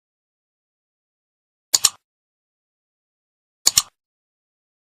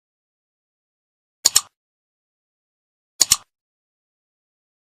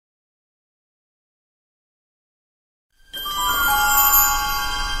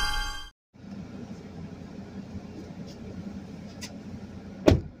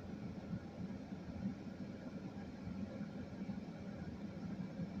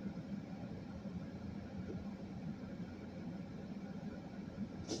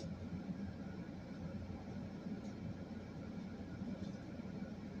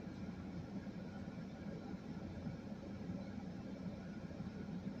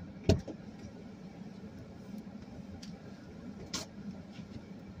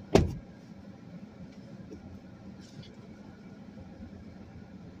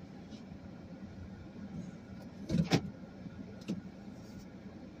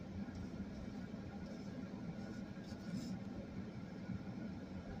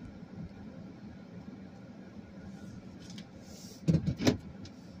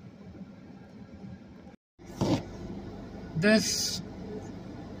this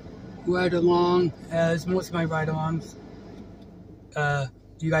ride-along, as most of my ride-alongs,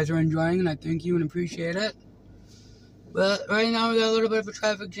 you guys are enjoying, and I thank you and appreciate it. But right now we got a little bit of a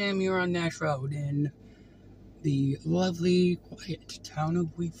traffic jam here on Nash Road in the lovely, quiet town of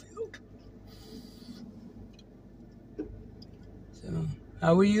Wheatfield. So,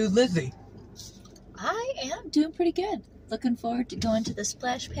 how are you, Lizzie? I am doing pretty good. Looking forward to going to the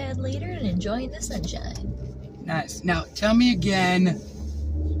splash pad later and enjoying the sunshine. Nice. Now, tell me again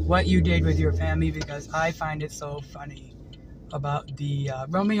what you did with your family, because I find it so funny about the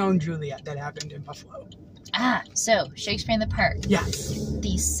Romeo and Juliet that happened in Buffalo. So Shakespeare in the Park. Yes.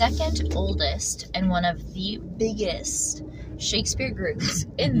 The second oldest and one of the biggest Shakespeare groups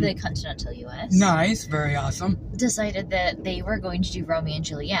in the continental U.S. Nice, very awesome. Decided that they were going to do Romeo and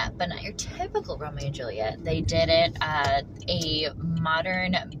Juliet, but not your typical Romeo and Juliet. They did it a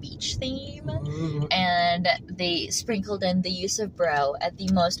modern beach theme, and they sprinkled in the use of bro at the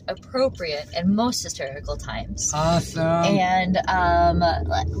most appropriate and most historical times. Awesome. And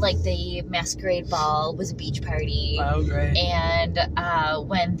like the masquerade ball was a beach party. Oh, great. And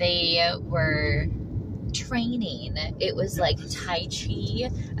when they were training, it was like Tai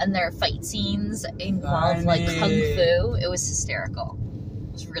Chi, and their fight scenes involved like Kung Fu. It was hysterical.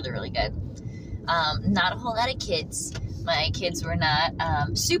 It was really, really good. Not a whole lot of kids. My kids were not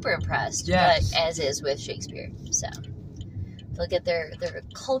super impressed, but as is with Shakespeare. So they'll get their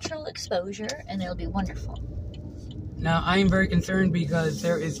cultural exposure, and it'll be wonderful. Now, I'm very concerned because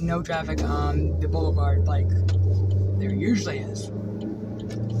there is no traffic on the boulevard like there usually is.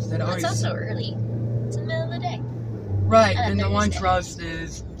 It's also early. It's in the middle of the day. Right, and the lunch rush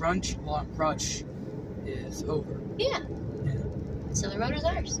is over. Yeah. So the road is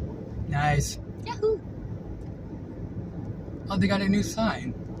ours. Nice. Yahoo! Oh, they got a new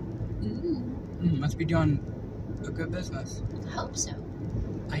sign. Ooh. Must be doing a good business. I hope so.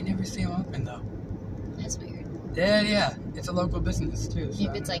 I never see them open though. That's weird. Yeah. It's a local business too. So.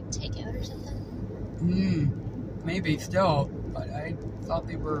 Maybe it's like takeout or something? Maybe still, but I thought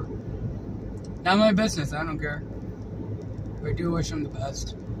they were not my business. I don't care. I do wish them the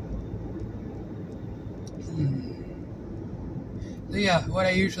best. So yeah, what I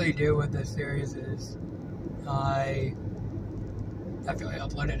usually do with this series is after I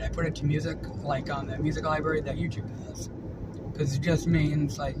upload it, I put it to music, like on the music library that YouTube has. Because it's just me, and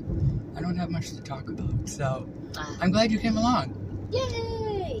it's like, I don't have much to talk about. So, I'm glad you came along.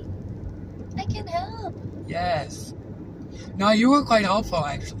 Yay! I can help. Yes. No, you were quite helpful,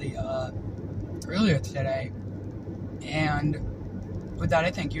 actually, earlier today. And with that,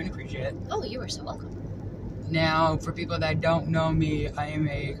 I thank you and appreciate it. Oh, you are so welcome. Now, for people that don't know me, I am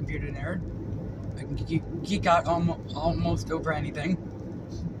a computer nerd. I can geek out almost over anything.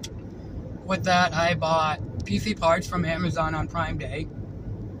 With that, I bought PC parts from Amazon on Prime Day,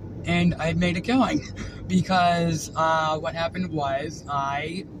 and I made a killing because what happened was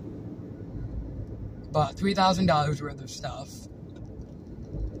I bought $3,000 worth of stuff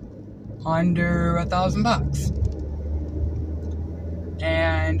under $1,000,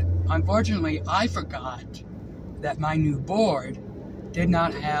 and unfortunately, I forgot that my new board did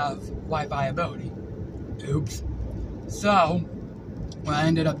not have Wi-Fi ability. Oops. So, what I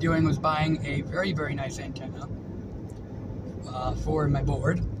ended up doing was buying a very, very nice antenna for my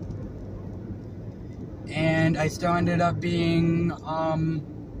board. And I still ended up being, I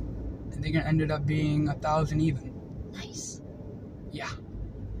think it ended up being 1,000 even. Nice. Yeah.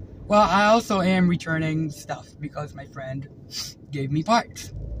 Well, I also am returning stuff because my friend gave me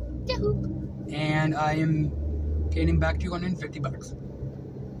parts. Yahoo! And I am getting back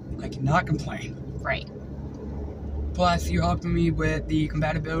 $250. I cannot complain. Right. Plus, you helped me with the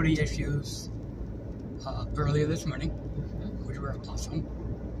compatibility issues earlier this morning, which were awesome.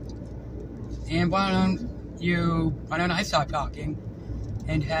 And why don't I stop talking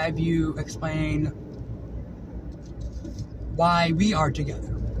and have you explain why we are together?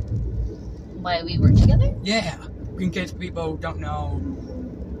 Why we work together? Yeah, in case people don't know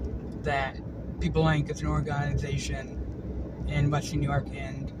that People Inc. is an organization in Western New York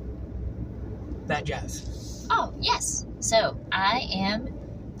and that jazz. Oh, yes. So, I am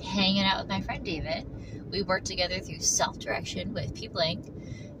hanging out with my friend David. We work together through self-direction with People Inc.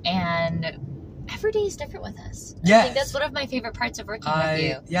 And every day is different with us. Yes. I think that's one of my favorite parts of working with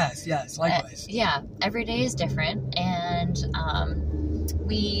you. Yes, likewise. Yeah, every day is different. And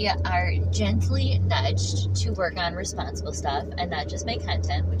we are gently nudged to work on responsible stuff and not just make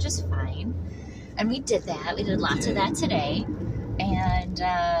content, which is fine. And we did that. We did lots of that today. And,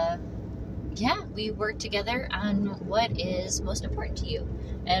 yeah, we work together on what is most important to you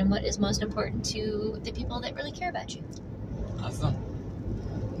and what is most important to the people that really care about you. Awesome.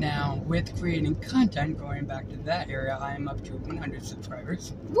 Now, with creating content, going back to that area, I am up to 100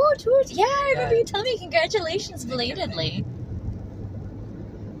 subscribers. Woot woot! Yeah, I remember you telling me congratulations belatedly.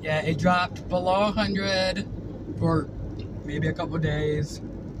 Yeah, it dropped below 100 for maybe a couple days,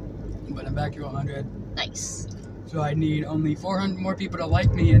 but I'm back to 100. Nice. So I need only 400 more people to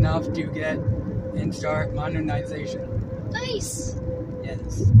like me enough to get and start monetization. Nice.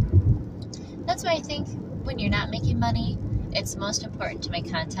 Yes. That's why I think when you're not making money, it's most important to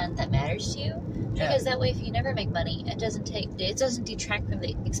make content that matters to you. Because that way, if you never make money, it doesn't detract from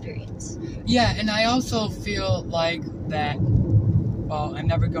the experience. Yeah, and I also feel like that. Well, I'm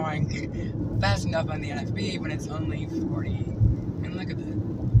never going fast enough on the NFB when it's only 40. And look at that.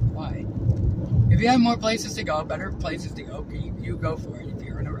 Why? If you have more places to go, better places to go, you go for it if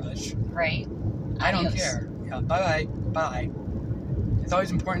you're in a rush. Right. I don't care. Yeah, bye-bye. Bye. It's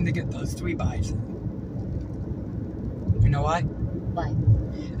always important to get those 3 buys. You know why? Why?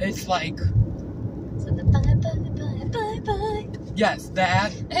 It's like... So the bye. Yes,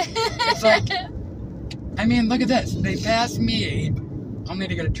 that. It's like... I mean, look at this. They passed me. I'm going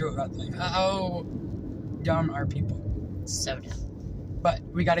to get a true about like, how dumb are people? So dumb. But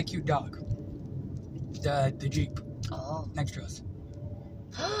we got a cute dog. The Jeep. Oh. Next to us.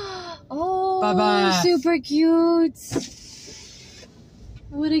 Oh, Bye-bye. super cute.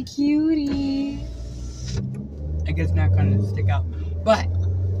 What a cutie. I guess not gonna stick out. But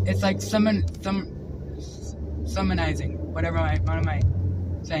it's like summonizing. What am I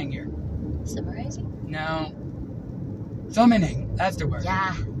saying here? Summarizing? No. Summoning. That's the word.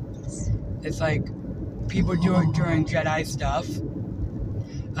 Yeah. It's like people do it during Jedi stuff.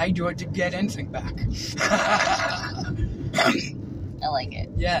 I do it to get instinct back. I like it.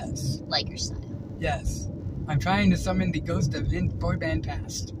 Yes. Like your style. Yes. I'm trying to summon the ghost of boy band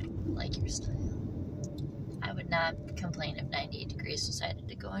past. Like your style. I would not complain if 98 Degrees decided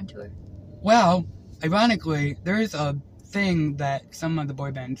to go on tour. Well, ironically, there is a thing that some of the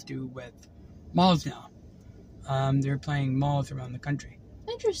boy bands do with malls now. They're playing malls around the country.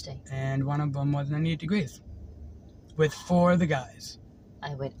 Interesting. And one of them was 98 Degrees. With 4 of the guys.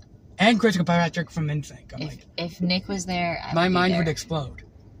 I would. And Chris Patrick from NSYNC. If Nick was there, my mind would explode.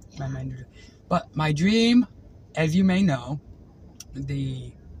 Yeah. My mind would. But my dream, as you may know,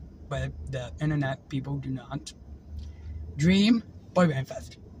 but the internet people do not. Dream Boy Band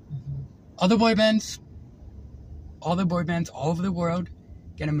Fest. Mm-hmm. All the boy bands all over the world,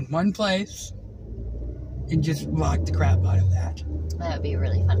 get them in one place, and just rock the crap out of that. That would be a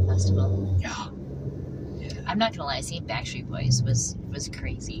really fun festival. Yeah. I'm not gonna lie, seeing Backstreet Boys was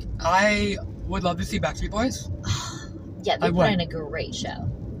crazy. I would love to see Backstreet Boys. Yeah, they put on a great show.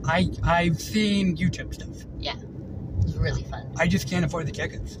 I've seen YouTube stuff. Yeah, it was really fun. I just can't afford the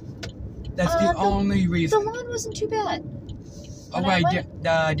tickets. That's the only reason. The lawn wasn't too bad. Oh, right,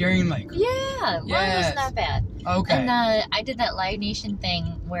 Darien Lake. Yeah, lawn wasn't that bad. Okay. And I did that Live Nation thing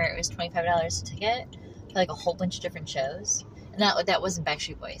where it was $25 a ticket for like a whole bunch of different shows. And that wasn't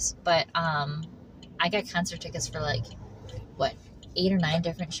Backstreet Boys. But I got concert tickets for like, 8 or 9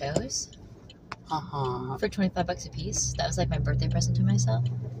 different shows? Uh-huh. For $25 a piece. That was like my birthday present to myself.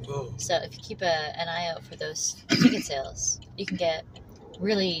 Whoa. So if you keep an eye out for those ticket sales, you can get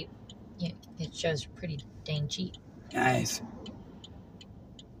really, it shows pretty dang cheap. Nice.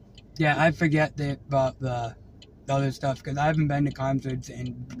 Yeah, I forget about the other stuff because I haven't been to concerts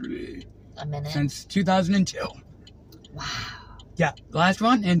in a minute since 2002. Wow. Yeah, last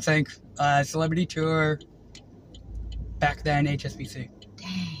one NSYNC celebrity tour. Back then, HSBC.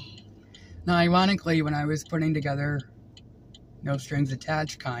 Dang. Now, ironically, when I was putting together No Strings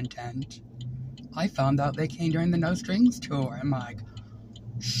Attached content, I found out they came during the No Strings tour. I'm like,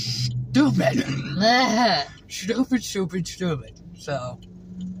 stupid. Stupid. So.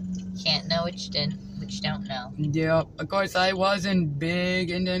 Can't know what you don't know. Yeah, of course, I wasn't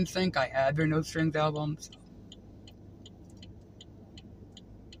big into NSYNC. I had their No Strings albums.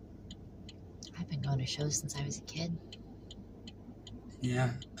 I've been going to shows since I was a kid.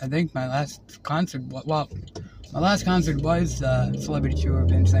 Yeah, I think my last concert was the celebrity tour of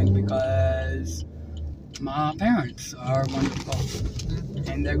NSYNC because my parents are wonderful.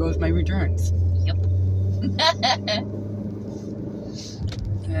 Mm-hmm. And there goes my returns. Yep.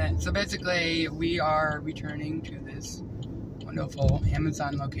 So basically, we are returning to this wonderful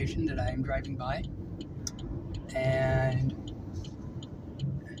Amazon location that I am driving by. And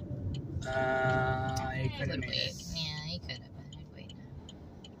I could have made it. Yeah, you could have, but I'd wait.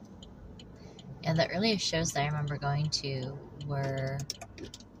 Yeah, the earliest shows that I remember going to were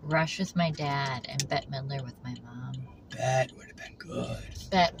Rush with my dad and Bette Midler with my mom. That would have been good.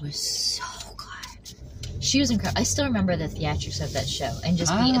 That was so good. She was incredible. I still remember the theatrics of that show and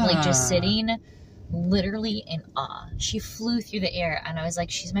just being like just sitting literally in awe. She flew through the air and I was like,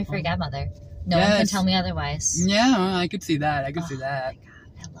 she's my fairy godmother. No one can tell me otherwise. Yeah, I could see that. I could see that. Oh my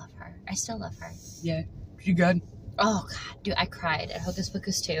God, I love her. I still love her. Yeah, she good. Oh God, dude, I cried at Hocus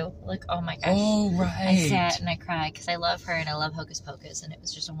Pocus too. Like, oh my gosh. Oh, right. I sat and I cried because I love her and I love Hocus Pocus and it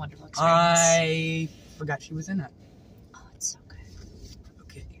was just a wonderful experience. I forgot she was in it. Oh, it's so good.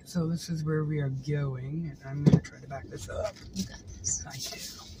 Okay, so this is where we are going, and I'm going to try to back this up. You got this. I do.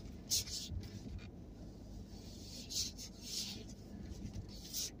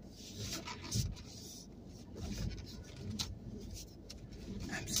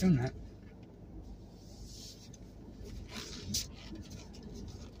 I'm still not.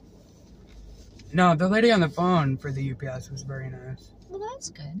 No, the lady on the phone for the UPS was very nice. Well, that's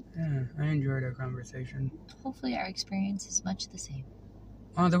good. Yeah, I enjoyed our conversation. Hopefully our experience is much the same.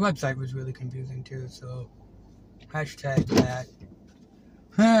 Oh, the website was really confusing too, so hashtag that.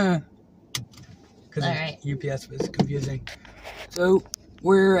 Huh. Because UPS was confusing. So,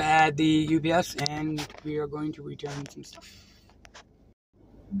 we're at the UPS and we are going to return some stuff.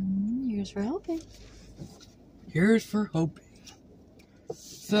 Here's for hoping. Here's for hoping.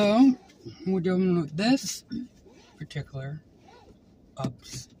 So, we're doing this particular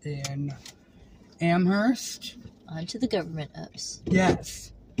ups in Amherst. On to the government ups.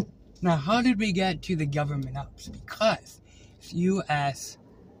 Yes. Now, how did we get to the government ups? Because it's USPS.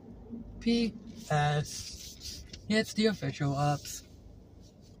 It's the official ups.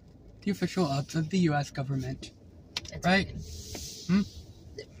 The official ups of the US government. It's right? Working.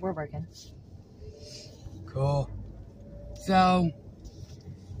 We're working. Cool. So,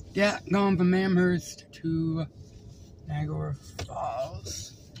 yeah, going from Amherst to Niagara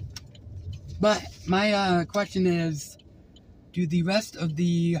Falls. But my question is, do the rest of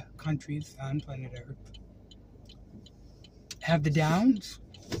the countries on planet Earth have the downs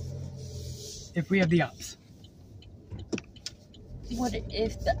if we have the ups? What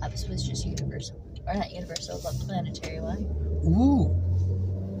if the ups was just universal? Or not universal, but planetary one? Ooh.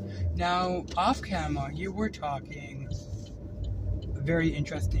 Now, off camera, you were talking a very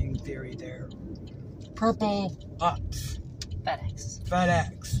interesting theory there. Purple ups. FedEx.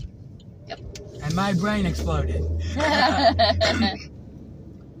 FedEx. Yep. And my brain exploded.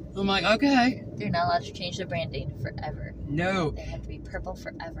 I'm like, okay. They're not allowed to change the branding forever. No. They have to be purple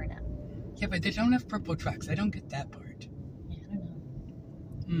forever now. Yeah, but they don't have purple trucks. I don't get that part. Yeah, I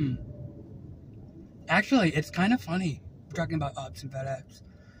don't know. Actually, it's kind of funny. We're talking about ups and FedEx.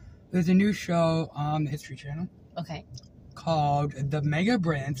 There's a new show on the History Channel. Okay. Called The Mega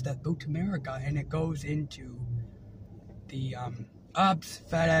Brands That Built America, and it goes into the ups,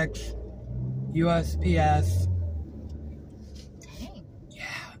 FedEx, USPS. Dang.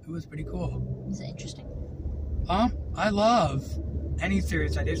 Yeah, it was pretty cool. Is it interesting? I love any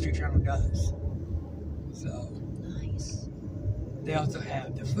series that History Channel does. So. Nice. They also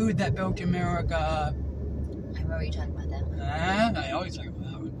have the food that built America. I remember you talking about that. I always talk about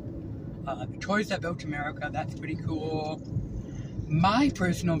that one. The toys that built America, that's pretty cool. My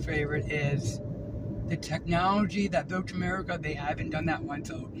personal favorite is the technology that built America. They haven't done that one,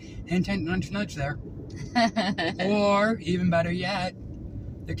 so hint, hint, nudge, nudge there. Or, even better yet,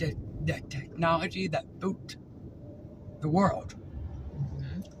 the technology that built the world.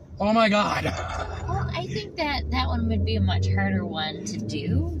 Oh my God. Well, I think that one would be a much harder one to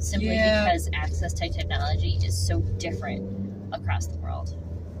do, simply because access to technology is so different across the world.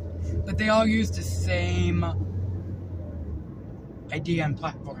 But they all use the same idea and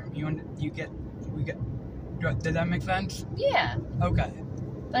platform. We get. Does that make sense? Yeah. Okay.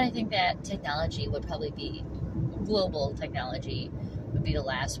 But I think that technology would probably be global technology would be the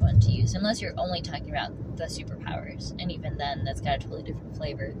last one to use, unless you're only talking about the superpowers, and even then, that's got a totally different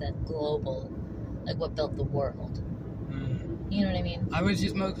flavor than global, like what built the world. You know what I mean? I was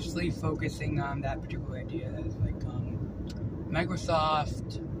just mostly focusing on that particular idea, as like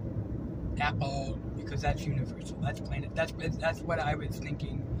Microsoft, Apple, because that's universal. That's planet. That's what I was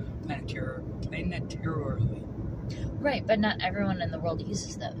thinking. Planetarily. Right, but not everyone in the world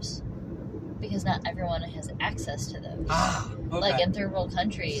uses those. Because not everyone has access to those. Okay. Like in third world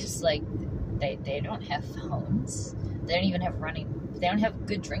countries, like they don't have phones. They don't even have they don't have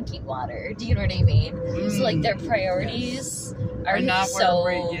good drinking water. Do you know what I mean? So like their priorities are not so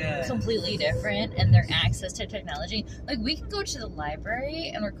completely different, and their access to technology. Like we can go to the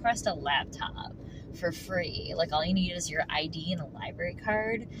library and request a laptop for free. Like all you need is your ID and a library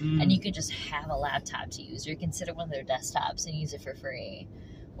card, and you can just have a laptop to use, or you can sit at one of their desktops and use it for free.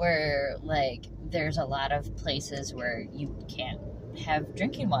 Where like there's a lot of places where you can't have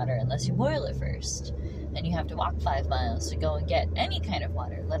drinking water unless you boil it first. And you have to walk 5 miles to go and get any kind of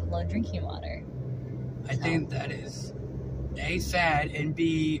water, let alone drinking water. I think that is A, sad, and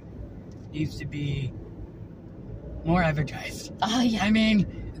B, needs to be more advertised. Oh, yeah. I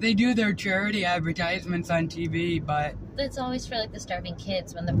mean, they do their charity advertisements on TV, but It's always for like the starving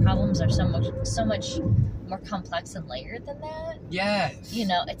kids when the problems are so much more complex and layered than that. yes. You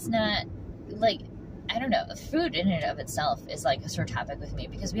know, it's not like, I don't know, food in and of itself is like a sore topic with me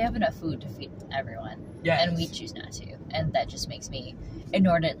because we have enough food to feed everyone. Yes. And we choose not to. And that just makes me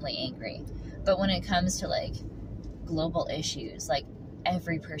inordinately angry. But when it comes to like global issues, like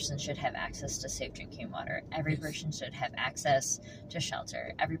every person should have access to safe drinking water. Every person should have access to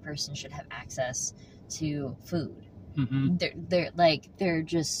shelter. Every person should have access to food. Mm-hmm. They're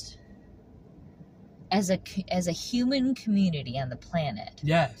just, as a human community on the planet,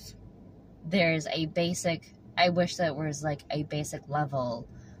 Yes. there's a basic, I wish that was like a basic level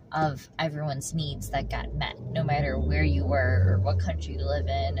of everyone's needs that got met, no matter where you were or what country you live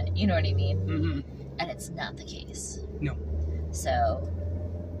in, you know what I mean? Mm-hmm. And it's not the case. No. So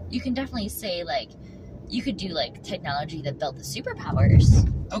you can definitely say, like, you could do like technology that built the superpowers,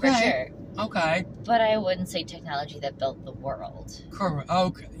 Okay. for sure. Okay. But I wouldn't say technology that built the world. Correct.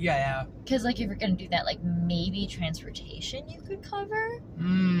 Okay. Yeah. Because, like, if you're going to do that, like, maybe transportation you could cover.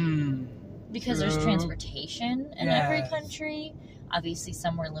 Because there's True. transportation in every Yes. country. Obviously,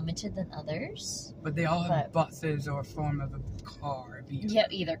 some more limited than others. But they all have buses or a form of a car. Yeah,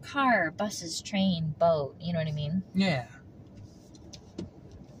 either car, buses, train, boat. You know what I mean? Yeah.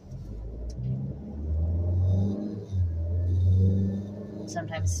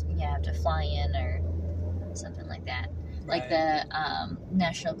 Sometimes you have to fly in or something like that. Like the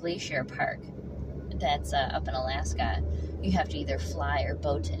National Glacier Park that's up in Alaska. You have to either fly or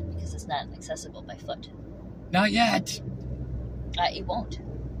boat in because it's not accessible by foot. Not yet. It won't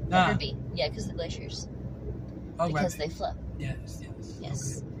ever be. Yeah, because the glaciers. Oh, Because right. they flow. Yes.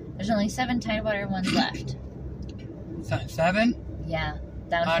 Yes. There's only 7 tidewater ones left. 7? Yeah.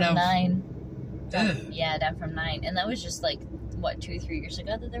 Down Out from of- 9. Ugh. Yeah, down from 9. And that was just like, what, 2 or 3 years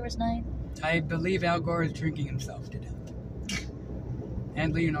ago that there was 9? I believe Al Gore is drinking himself to death.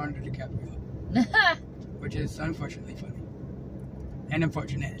 And Leonardo DiCaprio. Which is unfortunately funny. And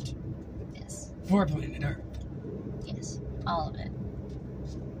unfortunate. Yes. For planet Earth. Yes. All of it.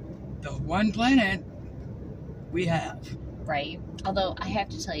 The one planet we have. Right. Although I have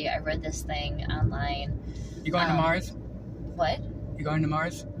to tell you, I read this thing online. You going to Mars? What? You going to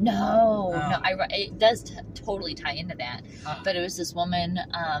Mars? No. Oh. It does totally tie into that. But it was this woman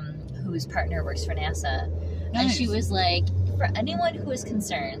whose partner works for NASA. Nice. And she was like, for anyone who is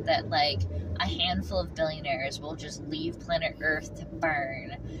concerned that, like, a handful of billionaires will just leave planet Earth to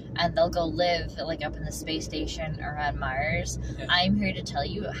burn and they'll go live, like, up in the space station or on Mars, Yeah. I'm here to tell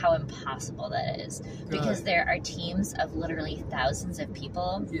you how impossible that is. Good. Because there are teams of literally thousands of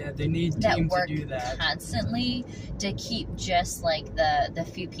people Yeah, they need that teams work to do that. constantly to keep just, like, the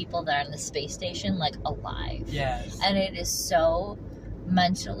few people that are on the space station, like, alive. Yes. And it is so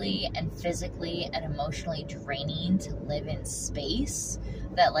mentally and physically and emotionally draining to live in space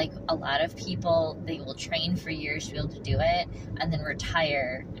that, like, a lot of people, they will train for years to be able to do it and then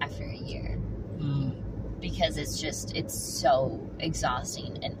retire after a year because it's so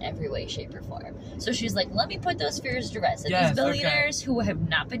exhausting in every way, shape, or form. So she's like, let me put those fears to rest. And Yes, these billionaires who have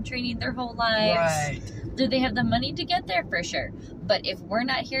not been training their whole lives, Right. do they have the money to get there? For sure. But if we're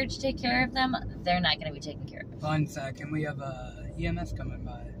not here to take care of them, they're not going to be taken care of. 1 second. We have EMS coming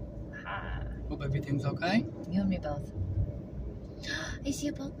by. Hope everything's okay. You and me both. I see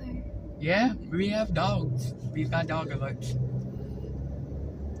a bugbear. Yeah, we have dogs. We've got dog alerts.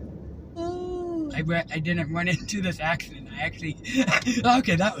 Ooh. I didn't run into this accident. I actually...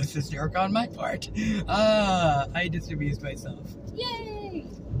 okay, that was hysterical on my part. I just abused myself. Yay!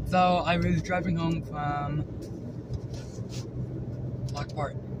 So, I was driving home from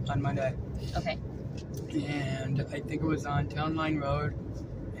Lockport on Monday. Okay. And I think it was on Town Line Road,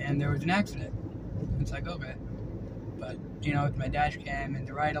 and there was an accident. It's like, okay. But, you know, with my dash cam and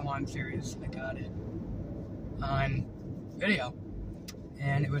the ride-along series, I got it on video.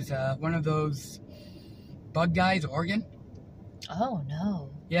 And it was one of those bug guys, Oregon. Oh,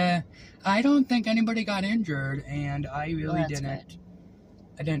 no. Yeah, I don't think anybody got injured, and I really that's didn't. good.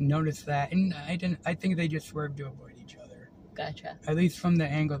 I didn't notice that, and I think they just swerved to avoid each other. Gotcha. At least from the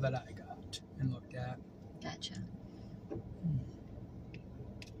angle that I got and looked at. Gotcha.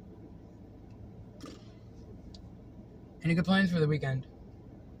 Any good plans for the weekend?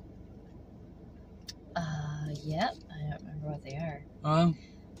 Yep. I don't remember what they are. Well,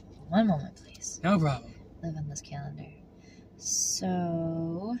 One moment, please. no problem. Live on this calendar.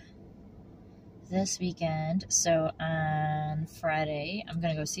 So, this weekend, so on Friday, I'm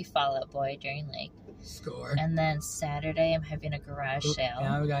going to go see Fall Out Boy during Lake. Score. And then Saturday, I'm having a garage sale.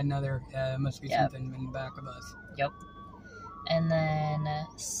 Yeah, we got another, must be something in the back of us. Yep. And then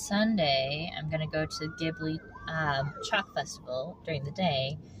Sunday, I'm going to go to Ghibli Chalk Festival during the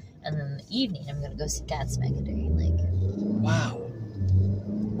day. And then in the evening, I'm going to go see Godsmack during Lake. Wow.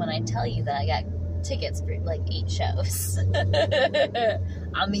 When I tell you that I got tickets for like 8 shows,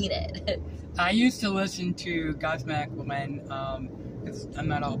 I'll mean it. I used to listen to Godsmack when, because I'm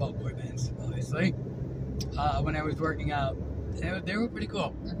not all about boy bands, obviously. When I was working out, they were pretty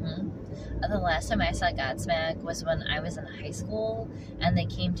cool. Mm-hmm. The last time I saw Godsmack was when I was in high school, and they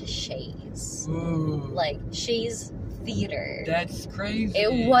came to Shays. Ooh. Like, Shays Theater. That's crazy.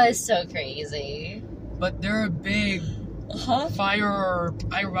 It was so crazy. But they're a big fire,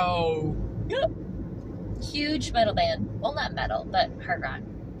 pyro. Yep. Huge metal band. Well, not metal, but hard rock.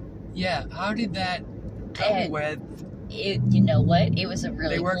 Yeah, how did that come with? You know what? It was a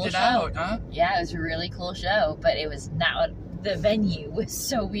really cool show. They worked it out, huh? Yeah, it was a really cool show, but it was not what the venue was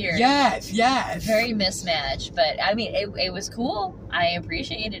so weird. Yes. Very mismatched, but I mean, it was cool. I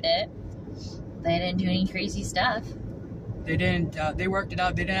appreciated it. They didn't do any crazy stuff. They didn't. They worked it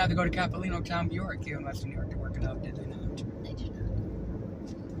out. They didn't have to go to Capitolino Town, New York, UMS New York, to work it out, did they not? They did not.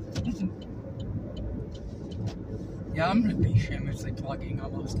 Yeah, I'm gonna be shamelessly plugging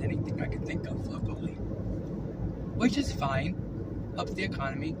almost anything I can think of locally, which is fine. Helps the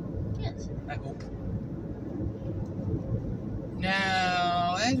economy. Yes. I hope.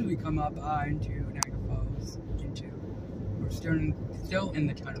 Now, as we come up onto Niagara Falls, we're still in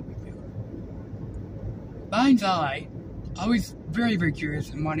the town of Whitfield. Mind's eye, always very, very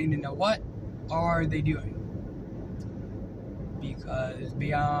curious and wanting to know what are they doing. Because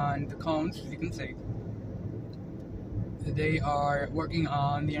beyond the cones, as you can see, they are working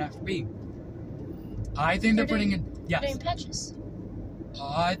on the NFB. I think they're putting in... Yes. They're doing patches.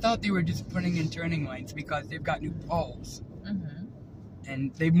 I thought they were just putting in turning lanes because they've got new poles. Mm-hmm.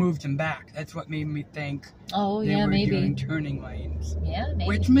 And they moved them back. That's what made me think they were maybe doing turning lanes. Yeah, maybe.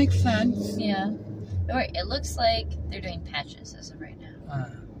 Which makes sense. Yeah. It looks like they're doing patches as of right now.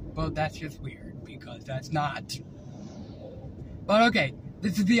 Well, that's just weird because that's not. But okay,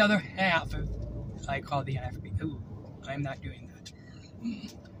 this is the other half of, I call the NFB. Ooh, I'm not doing that.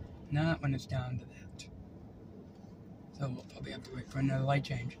 Not when it's down to that. So we'll probably have to wait for another light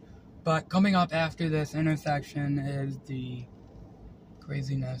change. But coming up after this intersection is the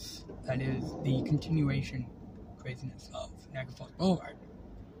craziness, that is the continuation craziness of Niagara Falls Boulevard.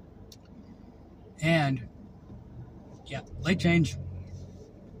 And, yeah, light change.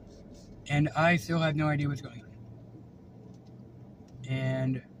 And I still have no idea what's going on.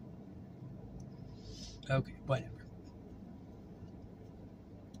 And, okay, whatever.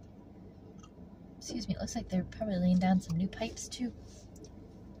 Excuse me, it looks like they're probably laying down some new pipes too.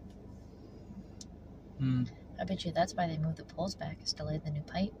 I bet you that's why they moved the poles back, is to lay the new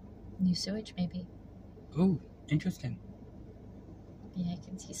pipe. New sewage, maybe. Ooh, interesting. Yeah, I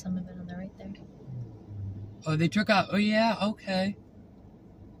can see some of it on the right there. Oh, they took out... Oh, yeah, okay.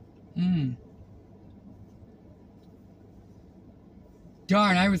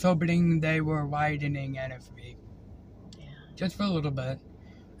 Darn, I was hoping they were widening NFB. Yeah. Just for a little bit.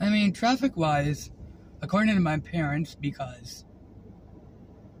 I mean, traffic-wise, according to my parents, because...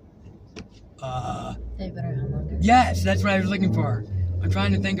 They've been around longer. Yes, that's what I was looking for. I'm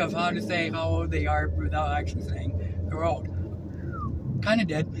trying to think of how to say how old they are without actually saying they're old. Kinda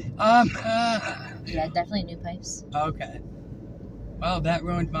did. Yeah, definitely new pipes. Okay. Well, that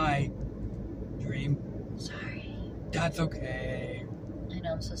ruined my dream. Sorry. That's okay. I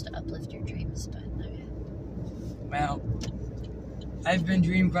know I'm supposed to uplift your dreams, but okay. Well, I've been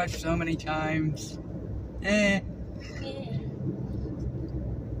dream crushed so many times. Yeah.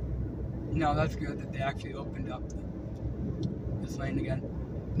 No, that's good that they actually opened up this lane again.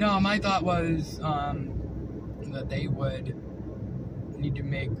 No, my thought was that they would need to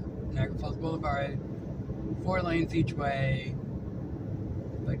make Niagara Falls Boulevard 4 lanes each way.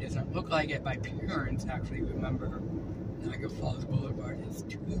 But it doesn't look like it. My parents actually remember Niagara Falls Boulevard is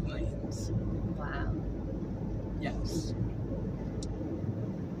 2 lanes. Wow. Yes.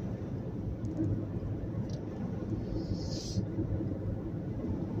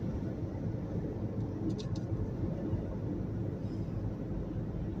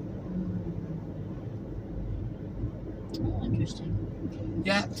 Oh, interesting.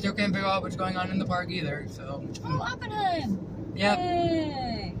 Yeah, still can't figure out what's going on in the park either, so... Oh, Oppenheim! Yep.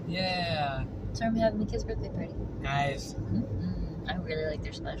 Yay! Yeah. So I'm having the kid's birthday party. Nice. I really like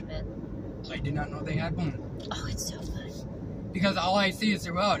their splash pad. I did not know they had one. Oh, it's so fun. Because all I see is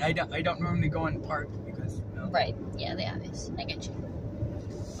the road. I don't normally go in the park because, you know. Right. Yeah, the obvious. I get you.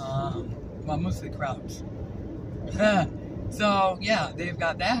 Well, mostly crowds. So, yeah, they've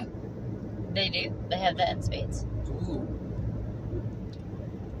got that. They do. They have that in spades. Ooh.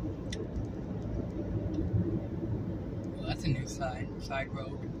 Well, that's a new side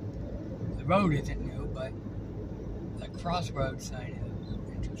road. The road isn't new, but the crossroads sign is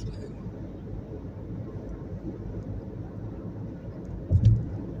interesting.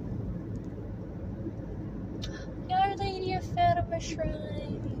 Our Lady of Fatima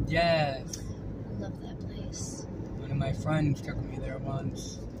Shrine. Yes. I love that place. One of my friends took me there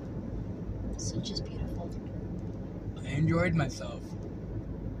once. So just beautiful. I enjoyed myself.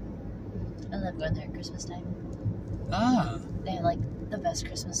 I love going there at Christmas time. Ah. They have like the best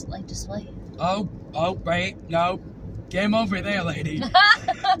Christmas light display. Oh, wait, no. Game over there, lady.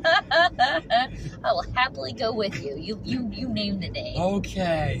 I will happily go with you. You name the day.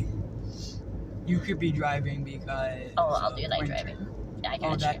 Okay. You could be driving because... Oh, I'll do night driving. I got you.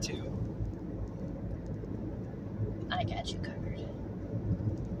 Oh, that too. I got you covered.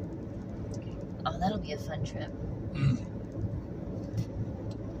 Oh, that'll be a fun trip. Mm.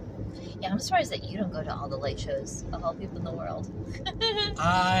 Yeah, I'm surprised that you don't go to all the light shows of all people in the world.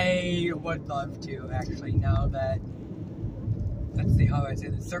 I would love to, actually, now that... Let's see how I say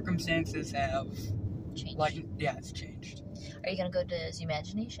the circumstances have... Changed. Like, yeah, it's changed. Are you going to go to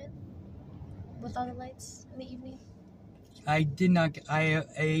Imagination? With all the lights in the evening? I did not...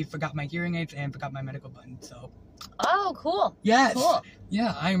 I forgot my hearing aids and forgot my medical button, so... Oh, cool. Yes! Cool.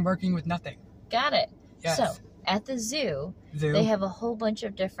 Yeah, I am working with nothing. Got it. Yes. So, at the zoo, they have a whole bunch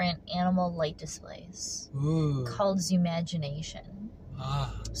of different animal light displays. Ooh. Called Zoomagination.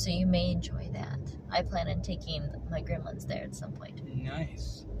 Ah. So you may enjoy that. I plan on taking my gremlins there at some point.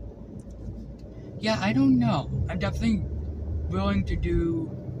 Nice. Yeah, I don't know. I'm definitely willing to do,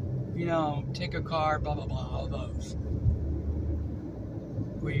 you know, take a car, blah, blah, blah, all those.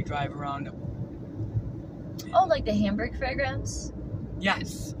 Where you drive around. Oh, like the Hamburg Fairgrounds?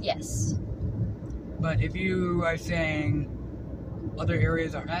 Yes. Yes. But if you are saying other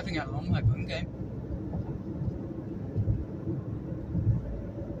areas are having it, I'm like, okay.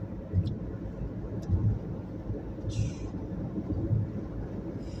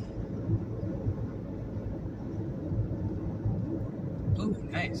 Oh,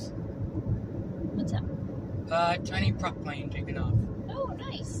 nice. What's that? Tiny prop plane taking off. Oh,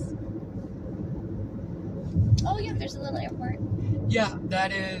 nice. Oh, yeah, there's a little airport. Yeah,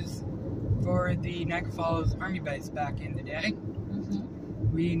 that is for the Niagara Falls Army base back in the day.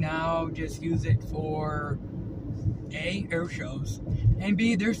 Mm-hmm. We now just use it for A, air shows, and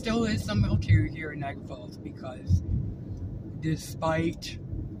B, there still is some military here in Niagara Falls because despite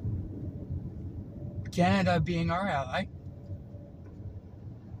Canada being our ally,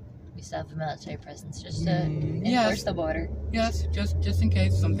 We still have a military presence just to yes. enforce the border. Yes, just in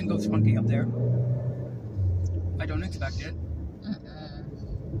case something goes funky up there. I don't expect it.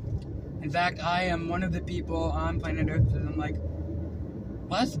 Mm-mm. In fact, I am one of the people on planet Earth that I'm like,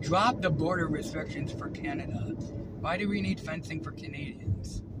 let's drop the border restrictions for Canada. Why do we need fencing for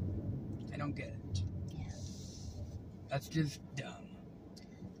Canadians? I don't get it. Yeah. That's just dumb.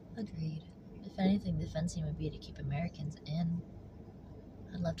 Agreed. If anything, the fencing would be to keep Americans in.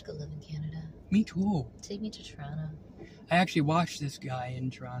 I'd love to go live in Canada. Me too. Take me to Toronto. I actually watched this guy in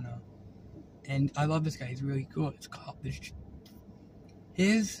Toronto. And I love this guy. He's really cool. It's called...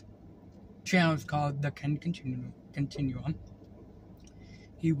 His channel is called The Continuum.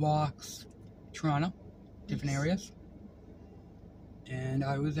 He walks Toronto, different areas. And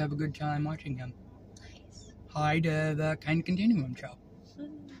I always have a good time watching him. Nice. Hi to the Continuum show.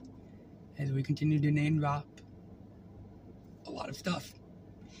 As we continue to name drop a lot of stuff.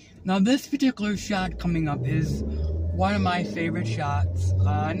 Now this particular shot coming up is one of my favorite shots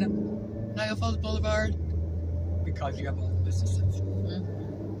on Niagara Falls Boulevard because you have all the businesses. Mm-hmm.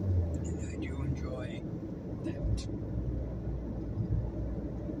 And I do enjoy that.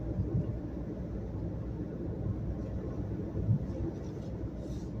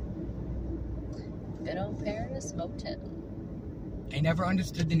 Good old Paris Motel. I never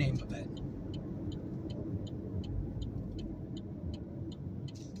understood the name of it.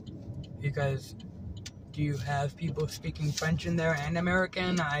 Because do you have people speaking French in there and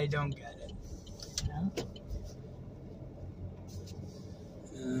American? I don't get it. No.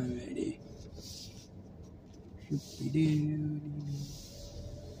 Alrighty.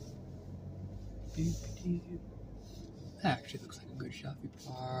 That actually looks like a good shot. We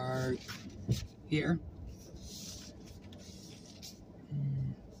park here.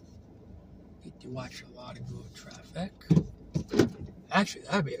 Get to watch a lot of good traffic. Actually,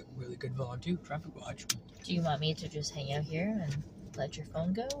 that'd be a really good vlog too. Traffic watch. Do you want me to just hang out here and let your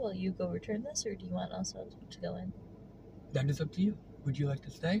phone go while you go return this, or do you want us to go in? That is up to you. Would you like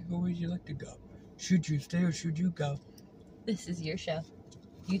to stay or would you like to go? Should you stay or should you go? This is your show.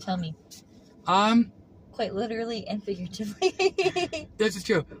 You tell me. Quite literally and figuratively. This is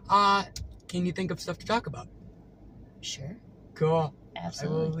true. Can you think of stuff to talk about? Sure. Cool.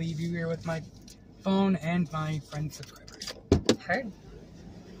 Absolutely. I will leave you here with my phone and my friend subscribers. Heard.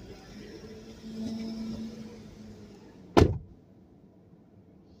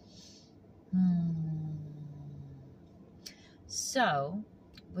 So,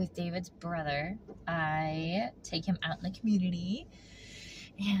 with David's brother, I take him out in the community,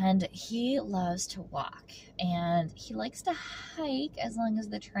 and he loves to walk, and he likes to hike as long as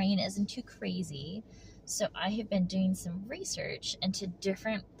the terrain isn't too crazy. So I have been doing some research into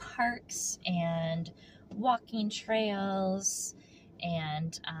different parks and walking trails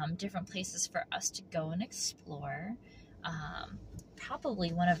and different places for us to go and explore.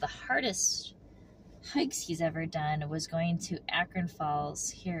 Probably one of the hardest hikes he's ever done was going to Akron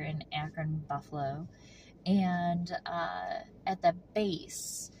Falls here in Akron, Buffalo. And at the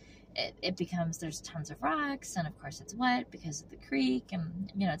base, it becomes, there's tons of rocks, and of course it's wet because of the creek,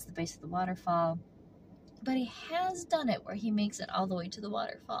 and you know, it's the base of the waterfall. But he has done it where he makes it all the way to the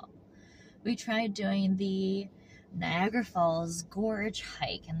waterfall. We tried doing the Niagara Falls Gorge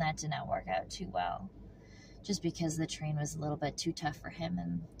hike, and that did not work out too well, just because the terrain was a little bit too tough for him,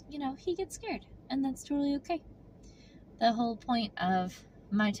 and you know, he gets scared, and that's totally okay. The whole point of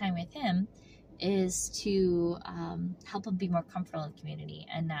my time with him is to help him be more comfortable in the community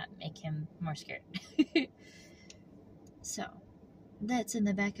and not make him more scared. So that's in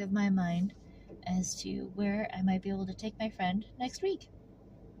the back of my mind as to where I might be able to take my friend next week.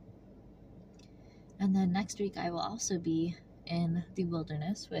 And then next week I will also be in the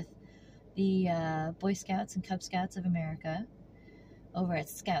wilderness with the Boy Scouts and Cub Scouts of America over at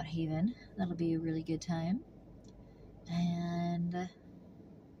Scout Haven. That'll be a really good time. And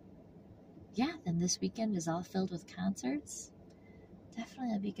yeah, then this weekend is all filled with concerts. Definitely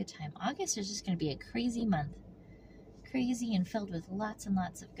that'll be a good time. August is just going to be a crazy month. Crazy and filled with lots and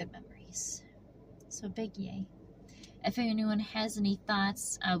lots of good memories. So big yay. If anyone has any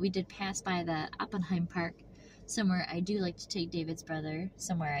thoughts, we did pass by the Oppenheim Park, somewhere I do like to take David's brother,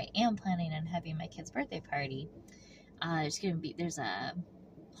 somewhere I am planning on having my kid's birthday party. There's a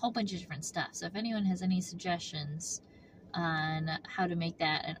whole bunch of different stuff. So if anyone has any suggestions on how to make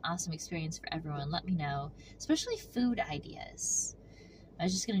that an awesome experience for everyone, let me know. Especially food ideas. I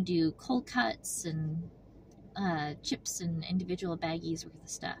was just going to do cold cuts and chips and individual baggies worth of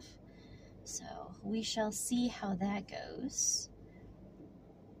stuff. So we shall see how that goes.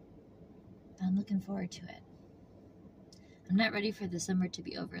 I'm looking forward to it. I'm not ready for the summer to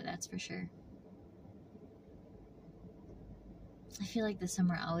be over, that's for sure. I feel like the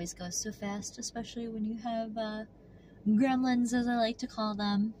summer always goes so fast, especially when you have gremlins, as I like to call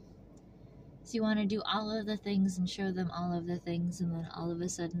them. So you want to do all of the things and show them all of the things, and then all of a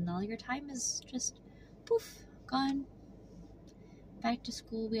sudden all your time is just poof, gone. Back to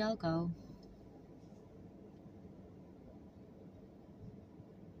school we all go.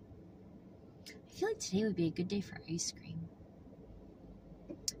 I feel like today would be a good day for ice cream.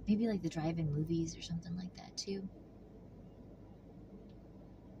 Maybe like the drive-in movies or something like that too.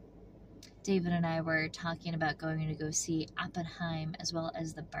 David and I were talking about going to go see Oppenheim as well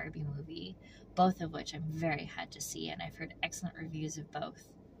as the Barbie movie, both of which I'm very hot to see, and I've heard excellent reviews of both.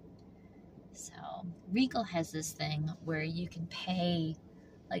 So Regal has this thing where you can pay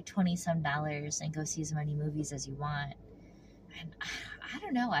like $20-some and go see as many movies as you want. And I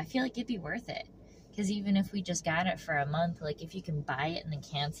don't know, I feel like it'd be worth it. Because even if we just got it for a month, like if you can buy it and then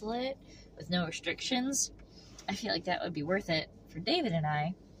cancel it with no restrictions, I feel like that would be worth it for David and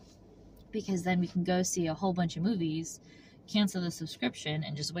I. Because then we can go see a whole bunch of movies, cancel the subscription,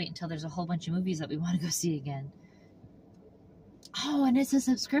 and just wait until there's a whole bunch of movies that we want to go see again. Oh, and it's a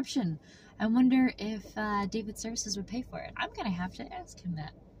subscription. I wonder if David Services would pay for it. I'm going to have to ask him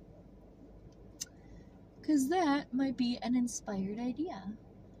that. Because that might be an inspired idea.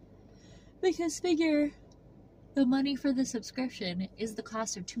 Because figure, the money for the subscription is the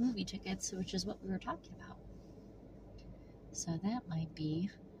cost of 2 movie tickets, which is what we were talking about. So that might be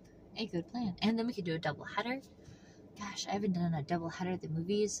a good plan. And then we could do a double header. Gosh, I haven't done a double header at the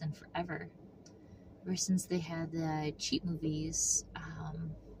movies in forever. Ever since they had the cheap movies.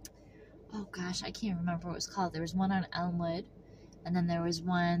 Oh gosh, I can't remember what it was called. There was one on Elmwood, and then there was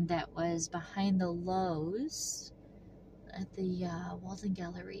one that was behind the Lowe's at the Walton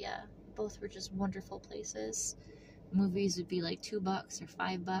Galleria. Both were just wonderful places. movies would be like $2 or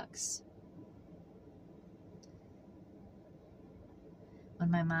 $5. When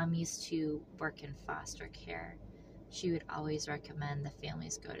my mom used to work in foster care, she would always recommend the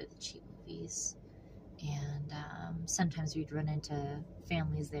families go to the cheap movies. And sometimes we'd run into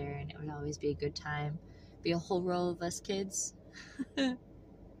families there, and it would always be a good time. Be a whole row of us kids.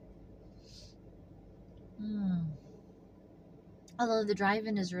 Although the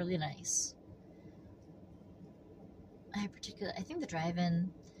drive-in is really nice. I think the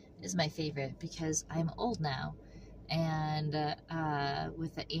drive-in is my favorite because I'm old now. And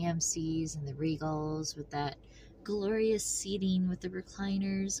with the AMCs and the Regals, with that glorious seating with the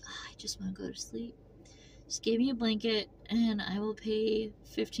recliners, I just want to go to sleep. Just give me a blanket and I will pay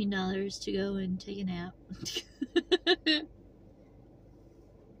 $15 to go and take a nap.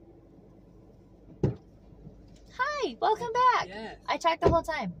 Hi, welcome back. Yes. I talked the whole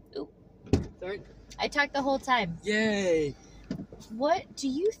time. Ooh. Sorry? I talked the whole time. Yay! What do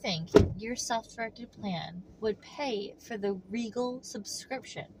you think your self-directed plan would pay for the Regal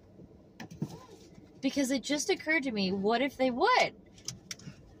subscription? Because it just occurred to me, what if they would?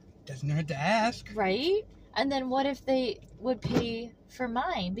 Doesn't hurt to ask. Right? And then what if they would pay for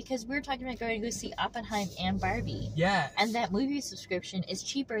mine? Because we were talking about going to go see Oppenheim and Barbie. Yes. And that movie subscription is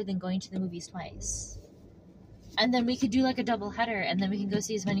cheaper than going to the movies twice. And then we could do like a double header, and then we can go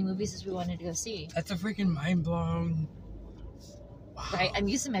see as many movies as we wanted to go see. That's a freaking mind blown. Wow. Right? I'm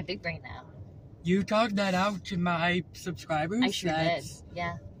using my big brain now. You talked that out to my subscribers? I sure did.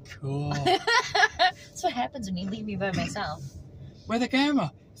 Yeah. Cool. That's what happens when you leave me by myself. With a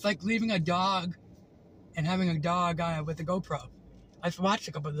camera. It's like leaving a dog and having a dog on it with a GoPro. I've watched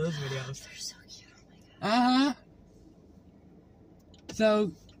a couple of those videos. They're so cute. Oh my god. Uh-huh.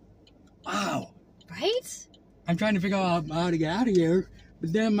 So, wow. Right? I'm trying to figure out how to get out of here,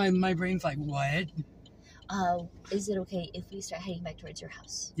 but then my brain's like, what? Is it okay if we start heading back towards your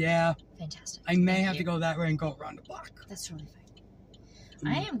house? Yeah. Fantastic. I may have to go that way and go around the block. That's totally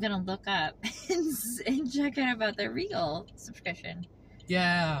fine. I am going to look up and check out about the Regal subscription.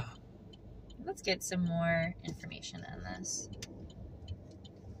 Yeah. Let's get some more information on this.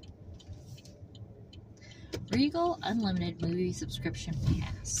 Regal Unlimited Movie Subscription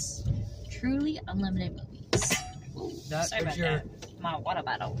Pass. Truly unlimited movies. Ooh, That sorry was about your... that. My water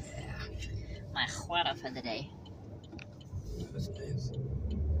bottle. Yeah. My water for the day. That was nice.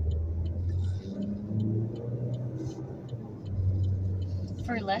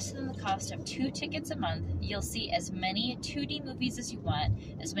 For less than the cost of 2 tickets a month, you'll see as many 2D movies as you want,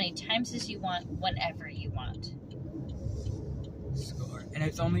 as many times as you want, whenever you want. Score. And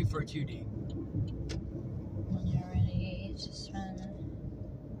it's only for 2D. When you're ready, just run.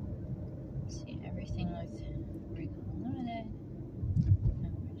 See everything with Regal Unlimited.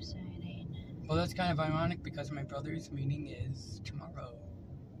 And we're deciding. Well, that's kind of ironic because my brother's meeting is tomorrow.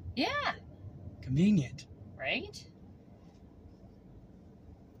 Yeah, Convenient. right?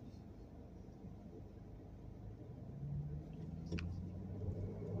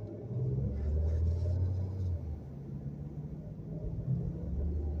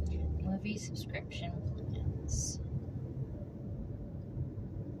 Movie subscription plans.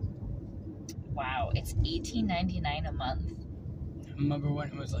 Wow, it's $18.99 a month. I remember when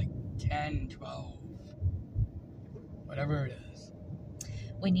it was like 10, 12. Whatever it is.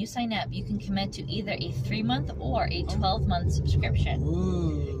 When you sign up, you can commit to either a 3-month or a 12-month subscription.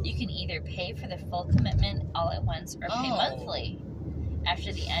 Ooh. You can either pay for the full commitment all at once or pay monthly.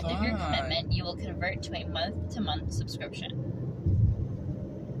 After the end of your commitment, you will convert to a month-to-month subscription.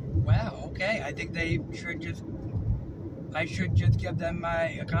 Wow, okay. I think I should just give them my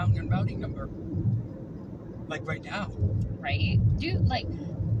account and routing number. Like right now. Right?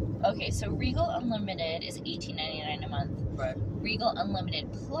 Okay, so Regal Unlimited is $18.99 a month. Right. Regal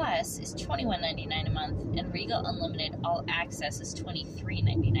Unlimited Plus is $21.99 a month. And Regal Unlimited All Access is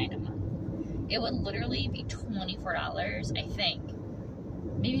 $23.99 a month. It would literally be $24, I think.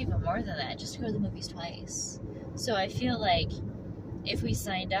 Maybe even more than that, just to go to the movies twice. So I feel like if we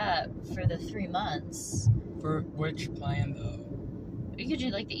signed up for the 3 months... For which plan, though? We could do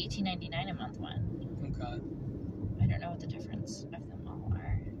like the $18.99 a month one. Okay. I don't know what the difference of them all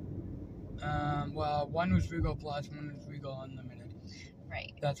are. Well, one was Regal Plus, one was Regal Unlimited.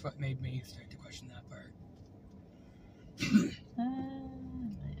 Right. That's what made me start to question that part.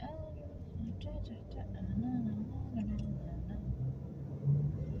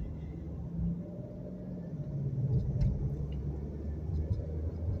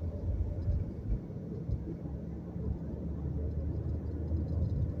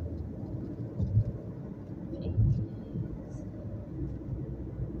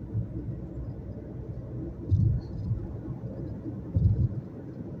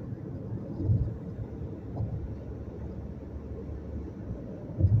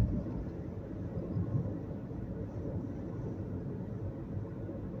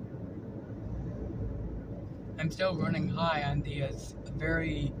 I'm still running high on the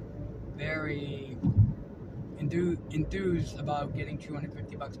very, very enthused about getting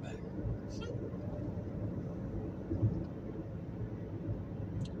 $250 back.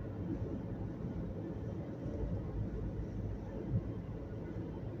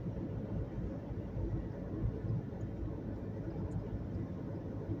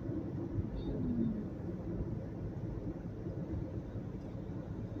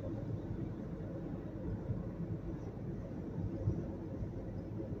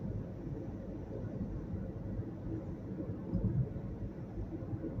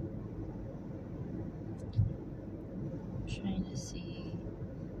 Trying to see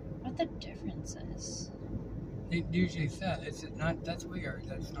what the difference is. It usually says it's not. That's weird.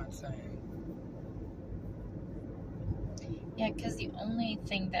 That's not saying. Yeah, because the only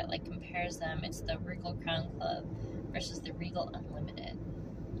thing that like compares them, it's the Regal Crown Club versus the Regal Unlimited.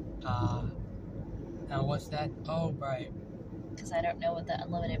 Now what's that? Oh, right. Because I don't know what the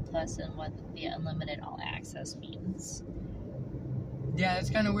Unlimited Plus and what the Unlimited All Access means. Yeah, it's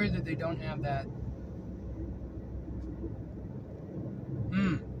kind of weird that they don't have that.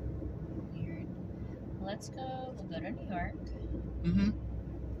 Weird. Let's go. We'll go to New York.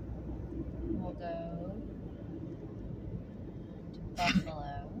 We'll go to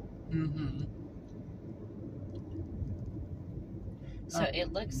Buffalo. So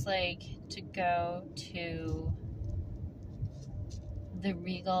it looks like to go to the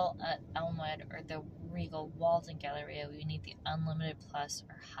Regal at Elmwood or the Regal Walden Galleria, we need the Unlimited Plus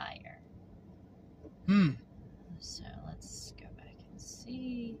or higher. So let's go back and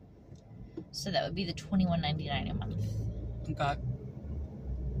see. So that would be the $21.99 a month.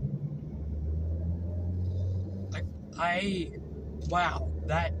 Okay. Wow,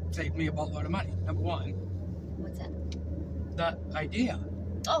 that saved me a boatload of money. Number one. What's that? The idea.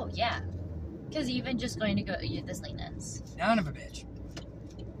 Oh, yeah. Because even just going to go, this lane ends. Son of a bitch.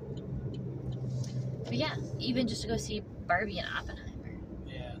 But yeah, even just to go see Barbie and Oppenheimer.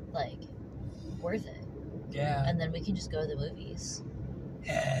 Yeah. Like, worth it. Yeah. And then we can just go to the movies.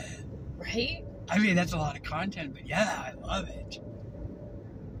 Yeah. Right? I mean, that's a lot of content, but yeah, I love it.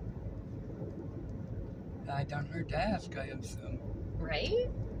 I don't hurt to ask, I assume. Right?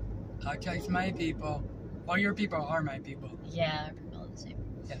 I'll chase my people. Well, your people are my people. Yeah, our people are the same.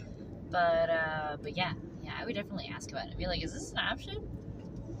 Yeah. But yeah, I would definitely ask about it. Be like, is this an option?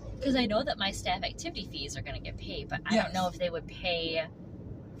 Because I know that my staff activity fees are going to get paid, but I don't know if they would pay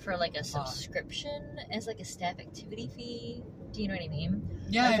for like a subscription as like a staff activity fee. Do you know what I mean?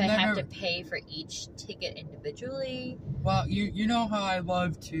 Yeah, or if I have to pay for each ticket individually. Well, you know how I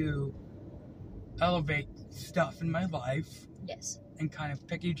love to elevate stuff in my life. Yes. And kind of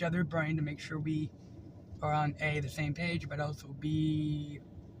pick each other's brain to make sure we are on the same page, but also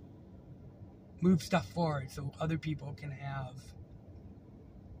move stuff forward so other people can have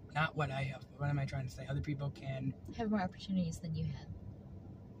not what I have. What am I trying to say? Other people can have more opportunities than you had.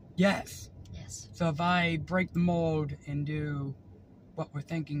 Yes. Yes. So if I break the mold and do what we're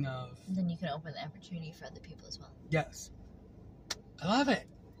thinking of, then you can open the opportunity for other people as well. Yes. I love it.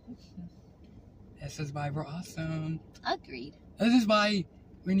 This is why we're awesome. Agreed. This is why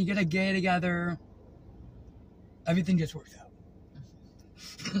when you get a gay together, everything just works out.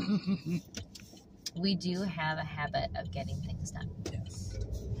 We do have a habit of getting things done. Yes.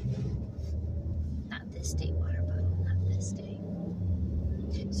 Not this day, water bottle. Not this day.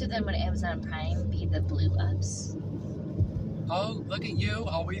 So then would Amazon Prime be the blue ups? Oh, look at you,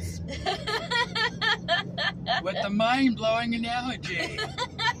 always with the mind-blowing analogy.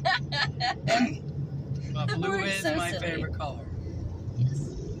 Well, blue is so my favorite color. Yes.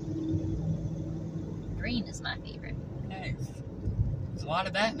 Green is my favorite. Nice. There's a lot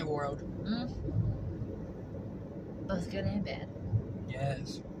of that in the world. Both good and bad.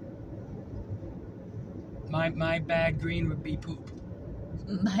 Yes. My bad green would be poop.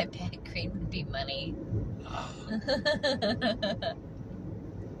 My bad green would be money.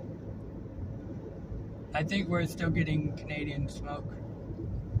 I think we're still getting Canadian smoke.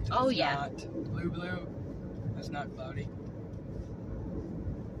 Oh, it's yeah. Not blue. It's not cloudy.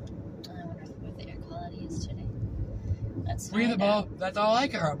 I wonder what the air quality is today. That's breathable. That's all I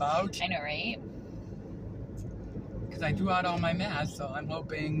care about. I know, right? Because I threw out all my masks, so I'm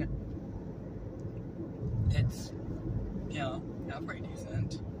hoping it's, not pretty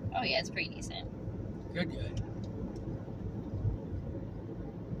decent. Oh, yeah, it's pretty decent. Good.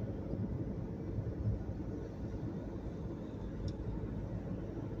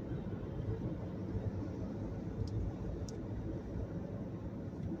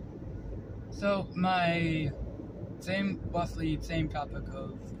 So, my roughly same topic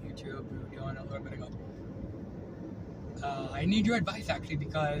of YouTube we were doing a little bit ago. I need your advice actually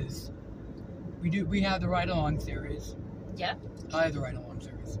because we have the ride along series. Yeah. I have the ride along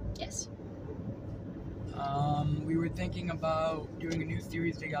series. Yes. We were thinking about doing a new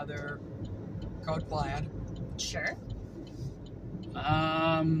series together called Plaid. Sure.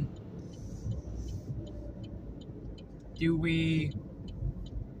 Do we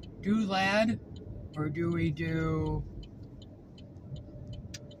do Lad or do we do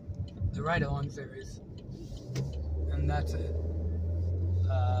the ride along series? And that's it.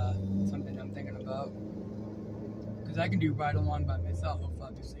 Something I'm thinking about. Because I can do ride along by myself,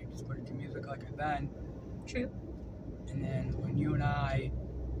 obviously, just put it to music like I've been. True. And then when you and I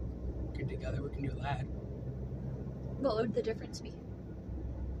get together, we can do Lad. What would the difference be?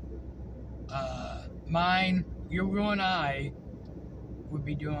 You and I would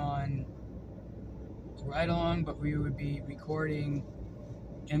be doing a ride along, but we would be recording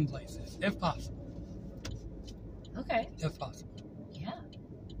in places, if possible. Okay. If possible. Yeah.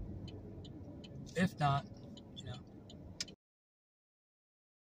 If not, you know.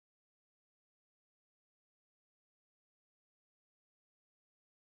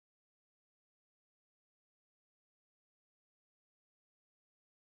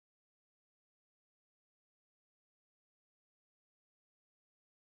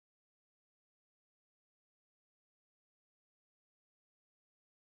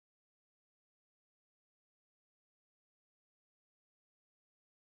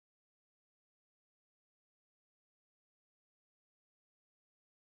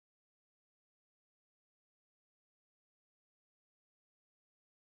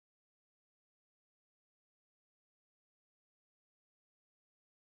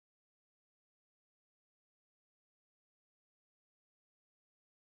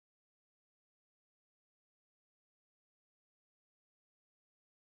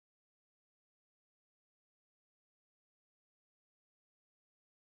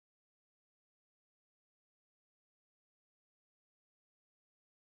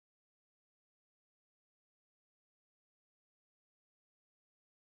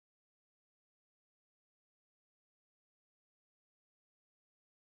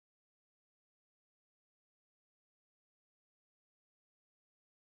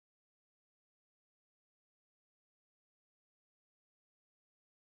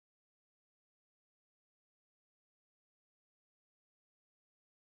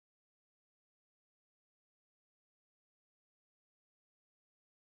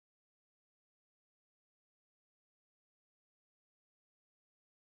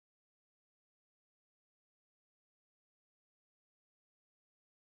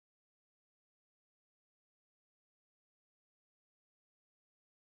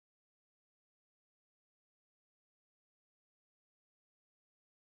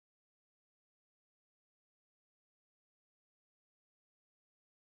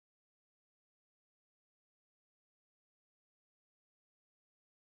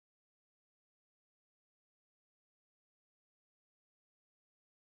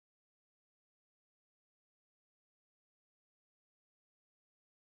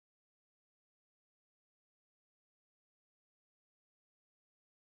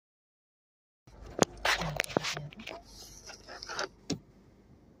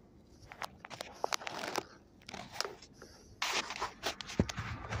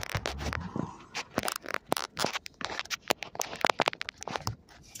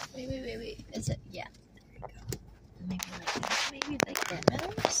 Wait. Is it? Yeah. There we go. Maybe like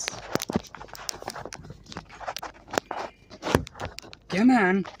demos? Come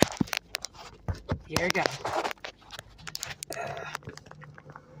on. Here we go.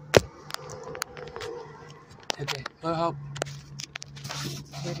 Okay, well,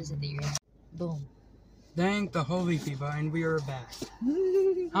 What is it that you're... Boom. thank the holy people, and we are back.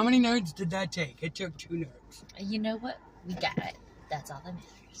 How many nerds did that take? It took 2 nerds. You know what? We got it. That's all that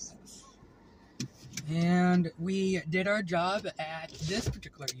matters. And we did our job at this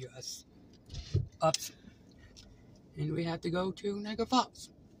particular US ups. And we had to go to Niagara Falls.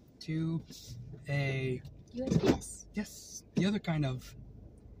 To a... USPS. Yes, the other kind of...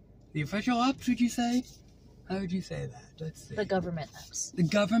 The official ups, would you say? How would you say that? Let's see. The government ups. The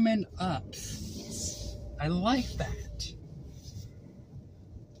government ups. Yes. I like that.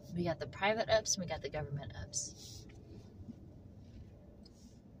 We got the private ups and we got the government ups.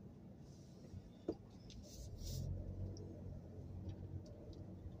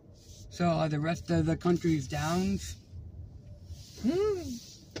 So are the rest of the country's downs?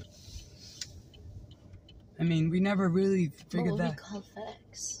 I mean, we never really figured What would that. we call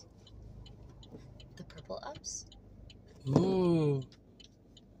FedEx? The purple ups? Ooh.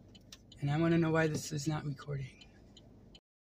 And I want to know why this is not recording.